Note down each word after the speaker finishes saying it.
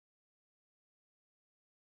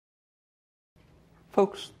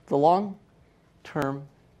Folks, the long-term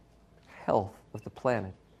health of the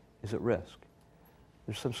planet is at risk.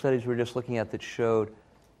 There's some studies we were just looking at that showed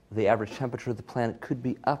the average temperature of the planet could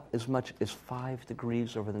be up as much as 5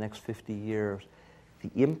 degrees over the next 50 years.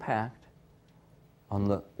 The impact on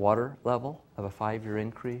the water level of a 5-year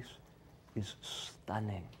increase is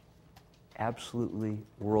stunning. Absolutely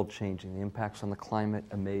world-changing. The impacts on the climate,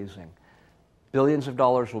 amazing. Billions of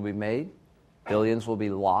dollars will be made. Billions will be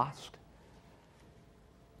lost.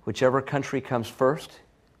 Whichever country comes first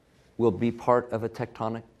will be part of a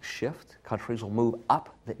tectonic shift. Countries will move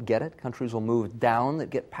up that get it. Countries will move down that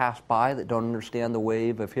get passed by, that don't understand the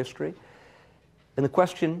wave of history. And the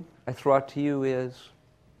question I throw out to you is,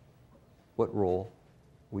 what role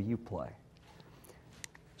will you play?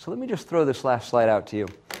 So let me just throw this last slide out to you.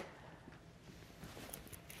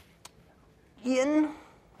 In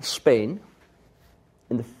Spain,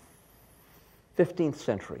 in the 15th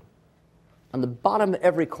century, on the bottom of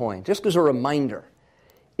every coin, just as a reminder,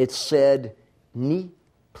 it said, ni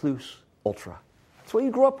plus ultra. That's what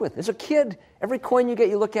you grew up with. As a kid, every coin you get,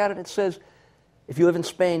 you look at it, it says, if you live in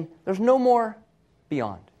Spain, there's no more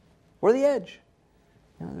beyond. We're the edge.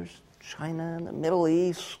 You know, there's China and the Middle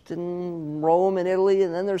East and Rome and Italy,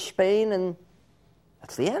 and then there's Spain, and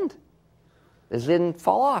that's the end. As in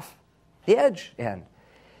fall off, the edge end.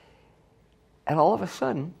 And all of a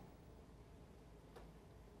sudden,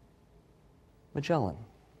 Magellan,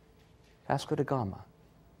 Vasco da Gama,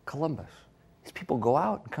 Columbus, these people go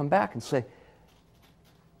out and come back and say,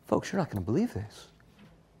 folks, you're not going to believe this.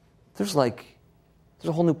 There's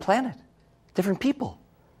a whole new planet, different people.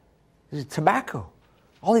 There's tobacco,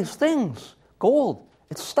 all these things, gold.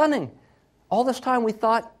 It's stunning. All this time we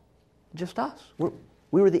thought, just us.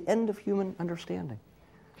 We were the end of human understanding.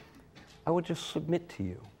 I would just submit to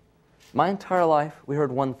you. My entire life, we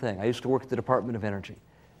heard one thing. I used to work at the Department of Energy.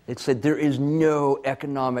 It said there is no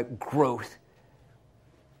economic growth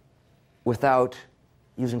without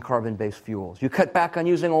using carbon-based fuels. You cut back on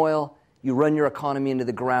using oil, you run your economy into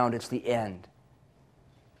the ground, it's the end.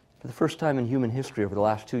 For the first time in human history over the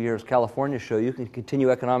last 2 years, California show you can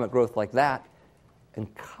continue economic growth like that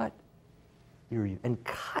and cut your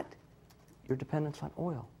dependence on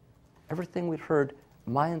oil. Everything we'd heard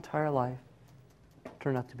my entire life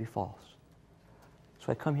turned out to be false.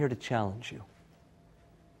 So I come here to challenge you.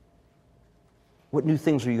 What new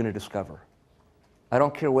things are you going to discover? I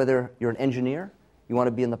don't care whether you're an engineer, you want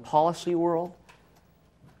to be in the policy world.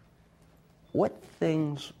 What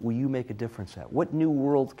things will you make a difference at? What new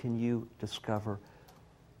world can you discover?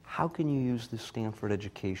 How can you use this Stanford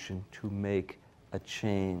education to make a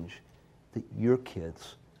change that your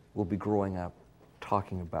kids will be growing up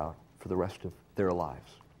talking about for the rest of their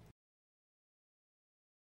lives?